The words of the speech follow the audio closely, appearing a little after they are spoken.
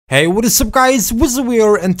Hey, what is up guys, WhizL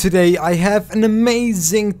here, and today I have an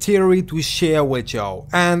amazing theory to share with y'all,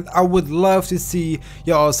 and I would love to see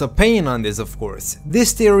y'all's opinion on this, of course.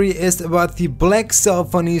 This theory is about the black cell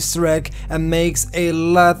phone Easter egg and makes a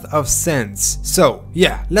lot of sense. So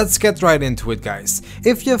yeah, let's get right into it guys.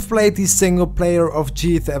 If you've played the single player of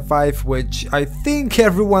GTA 5, which I think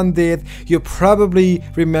everyone did, you probably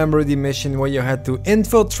remember the mission where you had to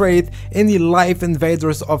infiltrate in the live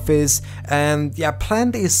invaders office and yeah,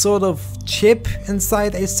 plant a sort of chip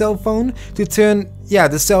inside a cell phone to turn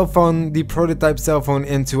the cell phone, the prototype cell phone,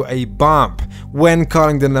 into a bomb when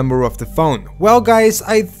calling the number of the phone. Well guys,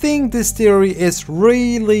 I think this theory is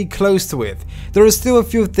really close to it. There are still a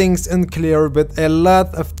few things unclear, but a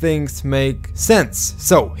lot of things make sense.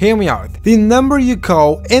 So hear me out. The number you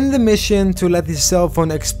call in the mission to let the cell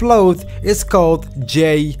phone explode is called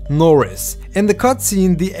J Norris. In the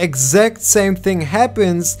cutscene, the exact same thing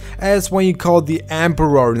happens as when you call the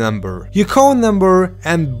Emperor number. You call a number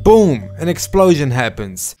and boom, an explosion happens.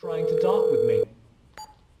 Trying to talk with me.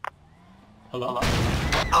 Hello?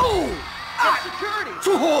 Oh! Security!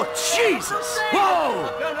 Oh, Jesus! Whoa!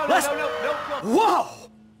 Whoa!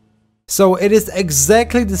 So it is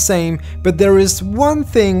exactly the same, but there is one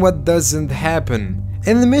thing what doesn't happen.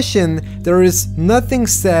 In the mission, there is nothing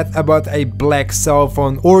said about a black cell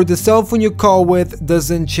phone, or the cell phone you call with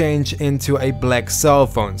doesn't change into a black cell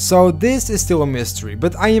phone. So this is still a mystery,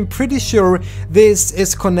 but I am pretty sure this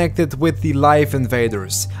is connected with the live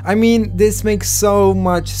invaders. I mean, this makes so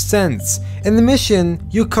much sense. In the mission,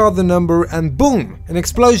 you call the number and boom, an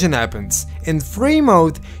explosion happens. In free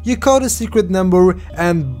mode, you call the secret number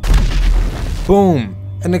and boom,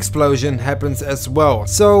 an explosion happens as well.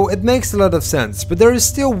 So it makes a lot of sense, but there is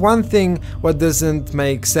still one thing what doesn't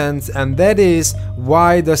make sense, and that is,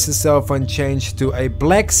 why does the cell phone change to a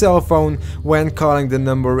black cell phone when calling the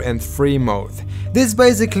number in free mode? This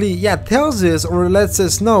basically tells us or lets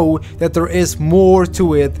us know that there is more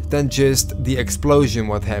to it than just the explosion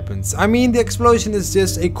what happens. I mean, the explosion is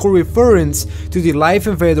just a cool reference to the live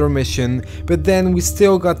invader mission, but then we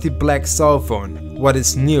still got the black cell phone. What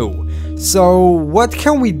is new? So what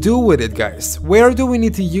can we do with it guys? Where do we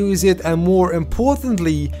need to use it, and more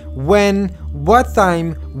importantly, when, what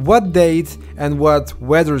time, what date, and what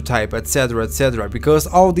weather type, etc, etc, because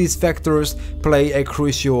all these factors play a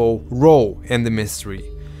crucial role in the mystery.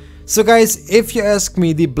 So guys, if you ask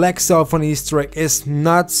me, the black cell phone Easter egg is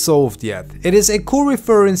not solved yet. It is a cool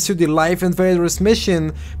reference to the live invaders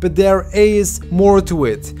mission, but there is more to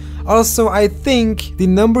it. Also, I think the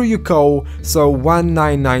number you call, so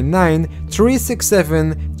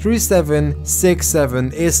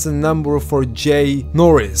 1999-367-3767, is the number for J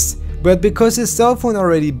Norris. But because his cell phone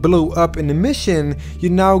already blew up in the mission, you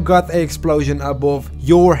now got an explosion above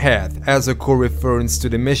your head as a cool reference to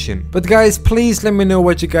the mission. But guys, please let me know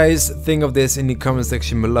what you guys think of this in the comment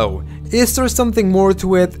section below. Is there something more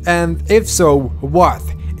to it, and if so, what?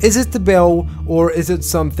 Is it the bell, or is it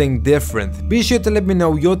something different? Be sure to let me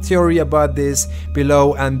know your theory about this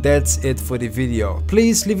below, and that's it for the video.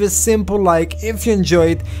 Please leave a simple like if you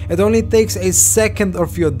enjoyed. It only takes a second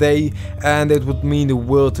of your day and it would mean the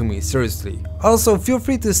world to me, seriously. Also, feel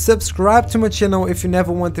free to subscribe to my channel if you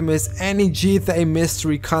never want to miss any GTA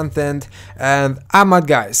mystery content, and I'm out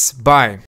guys, bye.